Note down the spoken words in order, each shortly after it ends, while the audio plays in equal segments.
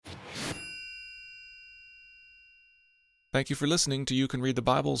Thank you for listening to You Can Read the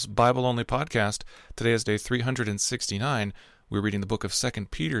Bible's Bible-Only podcast. Today is day 369. We're reading the book of 2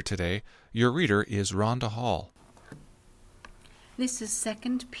 Peter today. Your reader is Rhonda Hall. This is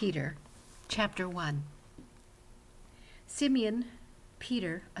 2 Peter, chapter 1. Simeon,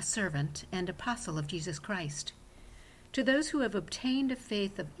 Peter, a servant and apostle of Jesus Christ, to those who have obtained a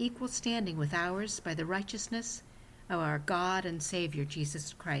faith of equal standing with ours by the righteousness of our God and Savior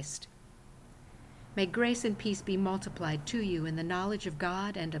Jesus Christ. May grace and peace be multiplied to you in the knowledge of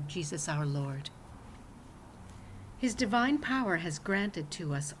God and of Jesus our Lord. His divine power has granted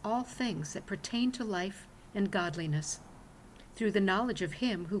to us all things that pertain to life and godliness, through the knowledge of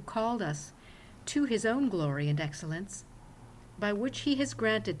him who called us to his own glory and excellence, by which he has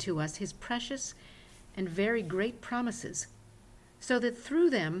granted to us his precious and very great promises, so that through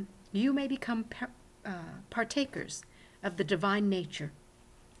them you may become partakers of the divine nature,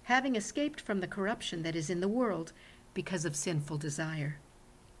 having escaped from the corruption that is in the world because of sinful desire.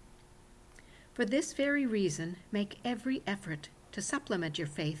 For this very reason, make every effort to supplement your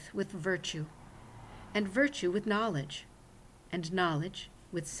faith with virtue, and virtue with knowledge, and knowledge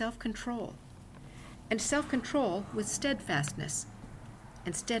with self-control, and self-control with steadfastness,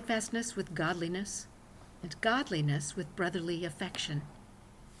 and steadfastness with godliness, and godliness with brotherly affection,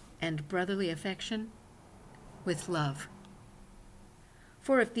 and brotherly affection with love.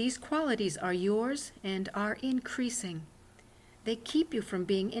 For if these qualities are yours and are increasing, they keep you from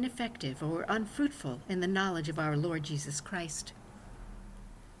being ineffective or unfruitful in the knowledge of our Lord Jesus Christ.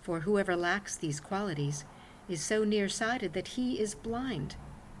 For whoever lacks these qualities is so nearsighted that he is blind,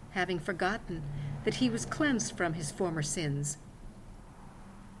 having forgotten that he was cleansed from his former sins.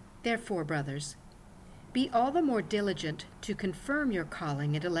 Therefore, brothers, be all the more diligent to confirm your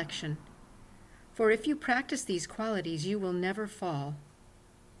calling and election. For if you practice these qualities, you will never fall.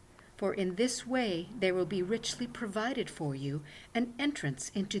 For in this way there will be richly provided for you an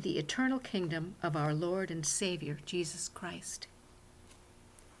entrance into the eternal kingdom of our Lord and Savior, Jesus Christ.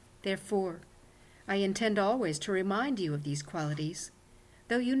 Therefore, I intend always to remind you of these qualities,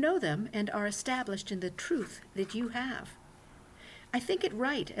 though you know them and are established in the truth that you have. I think it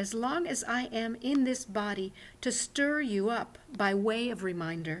right, as long as I am in this body, to stir you up by way of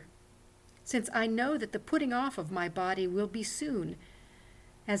reminder, since I know that the putting off of my body will be soon,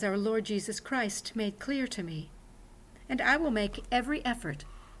 as our Lord Jesus Christ made clear to me. And I will make every effort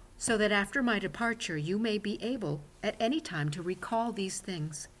so that after my departure you may be able at any time to recall these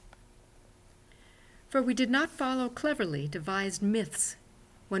things. For we did not follow cleverly devised myths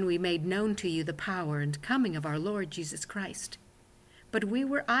when we made known to you the power and coming of our Lord Jesus Christ, but we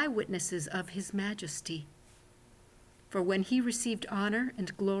were eyewitnesses of his majesty. For when he received honor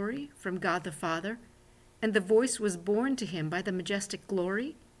and glory from God the Father, and the voice was borne to him by the majestic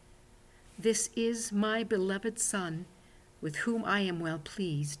glory, "This is my beloved Son, with whom I am well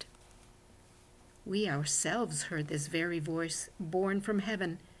pleased." We ourselves heard this very voice borne from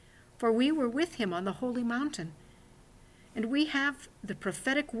heaven, for we were with him on the holy mountain. And we have the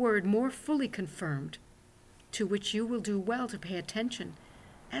prophetic word more fully confirmed, to which you will do well to pay attention,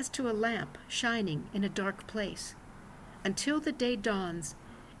 as to a lamp shining in a dark place, until the day dawns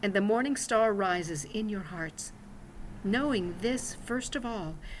and the morning star rises in your hearts, knowing this first of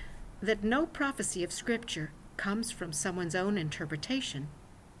all, that no prophecy of Scripture comes from someone's own interpretation.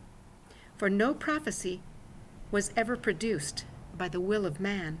 For no prophecy was ever produced by the will of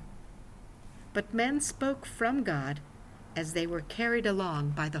man, but men spoke from God as they were carried along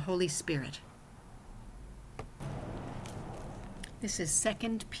by the Holy Spirit. This is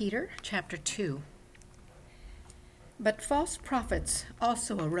 2 Peter chapter 2. But false prophets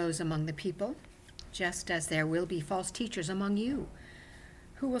also arose among the people, just as there will be false teachers among you,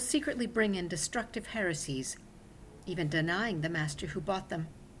 who will secretly bring in destructive heresies, even denying the master who bought them,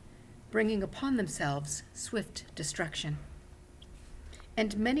 bringing upon themselves swift destruction.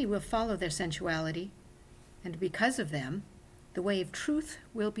 And many will follow their sensuality, and because of them, the way of truth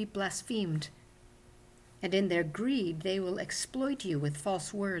will be blasphemed. And in their greed they will exploit you with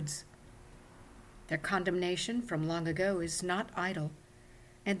false words. Their condemnation from long ago is not idle,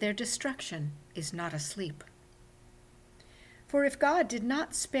 and their destruction is not asleep. For if God did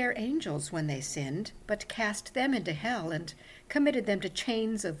not spare angels when they sinned, but cast them into hell and committed them to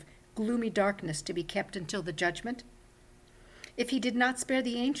chains of gloomy darkness to be kept until the judgment, if he did not spare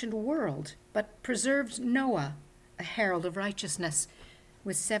the ancient world, but preserved Noah, a herald of righteousness,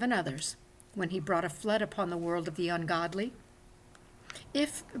 with 7 others, when he brought a flood upon the world of the ungodly,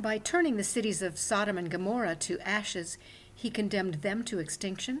 if by turning the cities of Sodom and Gomorrah to ashes he condemned them to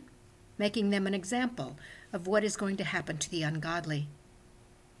extinction, making them an example of what is going to happen to the ungodly,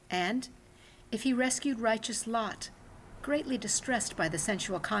 and if he rescued righteous Lot, greatly distressed by the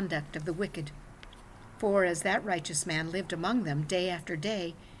sensual conduct of the wicked. For as that righteous man lived among them day after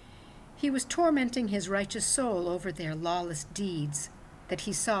day, he was tormenting his righteous soul over their lawless deeds that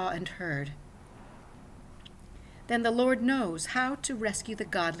he saw and heard. Then the Lord knows how to rescue the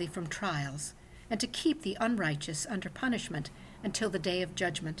godly from trials, and to keep the unrighteous under punishment until the day of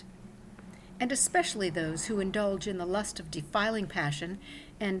judgment, and especially those who indulge in the lust of defiling passion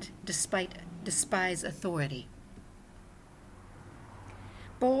and despise authority.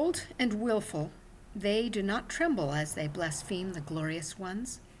 Bold and willful, they do not tremble as they blaspheme the glorious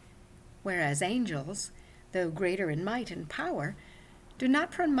ones, whereas angels, though greater in might and power, do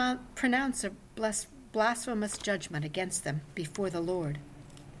not pronounce a blasphemous judgment against them before the Lord.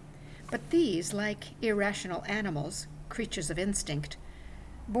 But these, like irrational animals, creatures of instinct,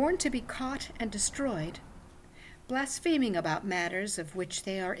 born to be caught and destroyed, blaspheming about matters of which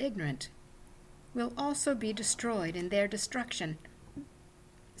they are ignorant, will also be destroyed in their destruction,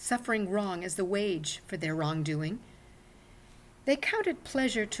 suffering wrong as the wage for their wrongdoing. They count it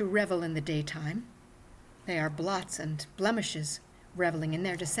pleasure to revel in the daytime. They are blots and blemishes, reveling in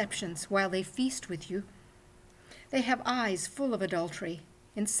their deceptions while they feast with you. They have eyes full of adultery,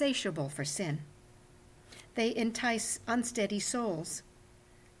 insatiable for sin. They entice unsteady souls.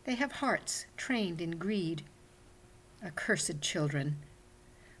 They have hearts trained in greed. Accursed children,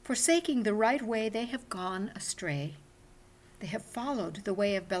 forsaking the right way, they have gone astray. They have followed the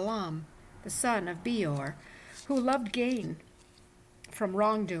way of Balaam, the son of Beor, who loved gain from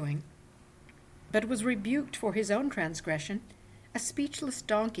wrongdoing, but was rebuked for his own transgression. A speechless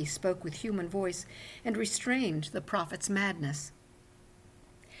donkey spoke with human voice and restrained the prophet's madness.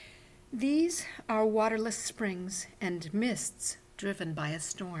 These are waterless springs and mists driven by a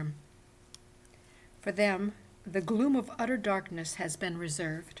storm. For them, the gloom of utter darkness has been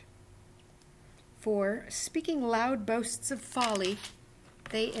reserved. For, speaking loud boasts of folly,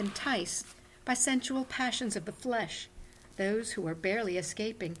 they entice, by sensual passions of the flesh, those who are barely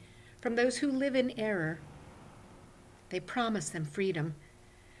escaping from those who live in error. They promise them freedom,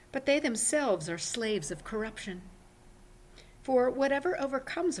 but they themselves are slaves of corruption. For whatever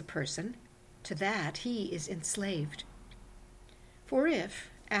overcomes a person, to that he is enslaved. For if,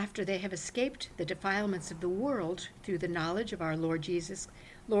 after they have escaped the defilements of the world through the knowledge of our Lord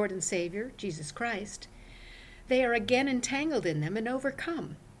and Savior, Jesus Christ, they are again entangled in them and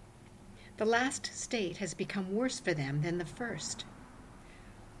overcome, the last state has become worse for them than the first.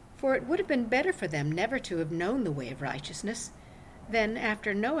 For it would have been better for them never to have known the way of righteousness, than,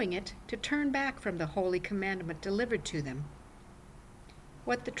 after knowing it, to turn back from the holy commandment delivered to them.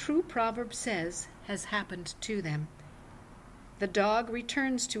 What the true proverb says has happened to them. The dog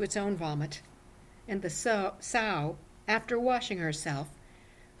returns to its own vomit, and the sow, after washing herself,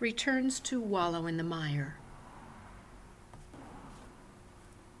 returns to wallow in the mire.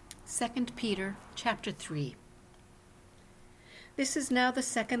 2 Peter chapter 3. This is now the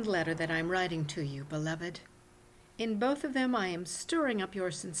second letter that I am writing to you, beloved. In both of them I am stirring up your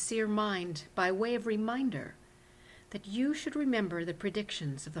sincere mind by way of reminder that you should remember the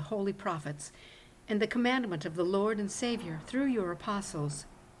predictions of the holy prophets and the commandment of the Lord and Savior through your apostles,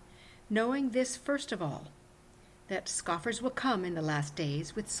 knowing this first of all, that scoffers will come in the last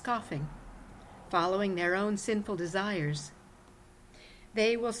days with scoffing, following their own sinful desires.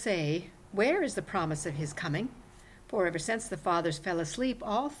 They will say, "Where is the promise of his coming? For ever since the fathers fell asleep,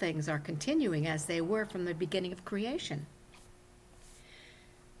 all things are continuing as they were from the beginning of creation."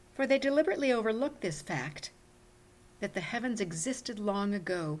 For they deliberately overlook this fact, that the heavens existed long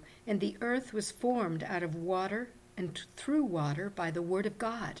ago, and the earth was formed out of water and through water by the word of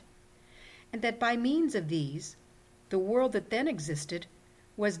God, and that by means of these, the world that then existed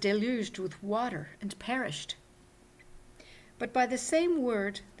was deluged with water and perished. But by the same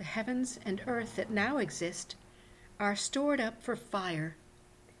word, the heavens and earth that now exist are stored up for fire,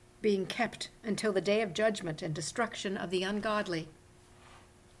 being kept until the day of judgment and destruction of the ungodly.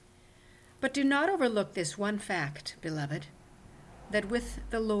 But do not overlook this one fact, beloved, that with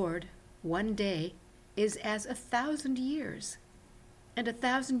the Lord 1 day is as 1,000 years, and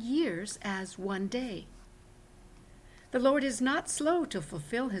 1,000 years as 1 day. The Lord is not slow to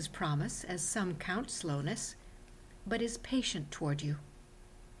fulfill his promise, as some count slowness, but is patient toward you,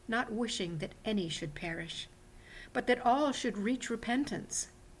 not wishing that any should perish, but that all should reach repentance.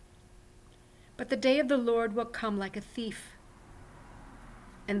 But the day of the Lord will come like a thief,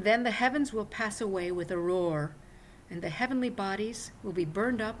 and then the heavens will pass away with a roar, and the heavenly bodies will be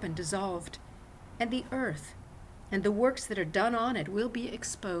burned up and dissolved, and the earth and the works that are done on it will be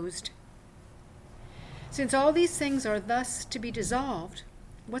exposed. Since all these things are thus to be dissolved,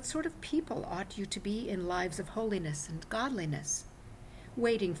 What sort of people ought you to be in lives of holiness and godliness,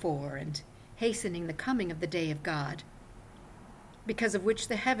 waiting for and hastening the coming of the day of God, because of which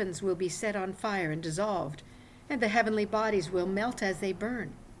the heavens will be set on fire and dissolved, and the heavenly bodies will melt as they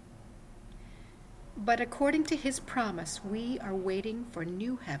burn? But according to his promise, we are waiting for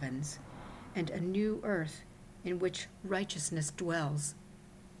new heavens and a new earth in which righteousness dwells.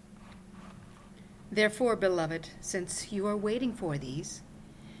 Therefore, beloved, since you are waiting for these,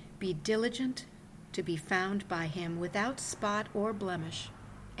 be diligent to be found by him without spot or blemish,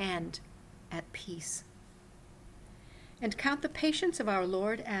 and at peace. And count the patience of our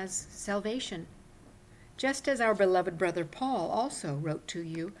Lord as salvation, just as our beloved brother Paul also wrote to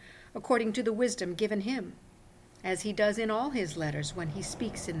you, according to the wisdom given him, as he does in all his letters when he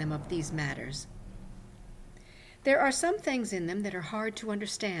speaks in them of these matters. There are some things in them that are hard to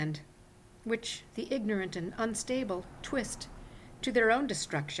understand, which the ignorant and unstable twist to their own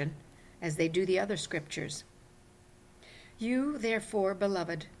destruction, as they do the other scriptures. You, therefore,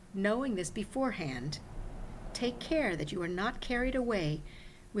 beloved, knowing this beforehand, take care that you are not carried away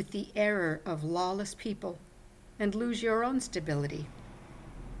with the error of lawless people, and lose your own stability,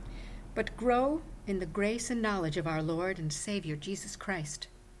 but grow in the grace and knowledge of our Lord and Savior Jesus Christ.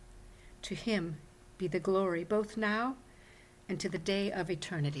 To him be the glory both now and to the day of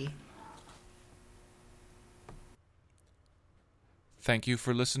eternity. Thank you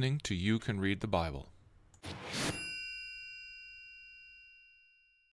for listening to You Can Read the Bible.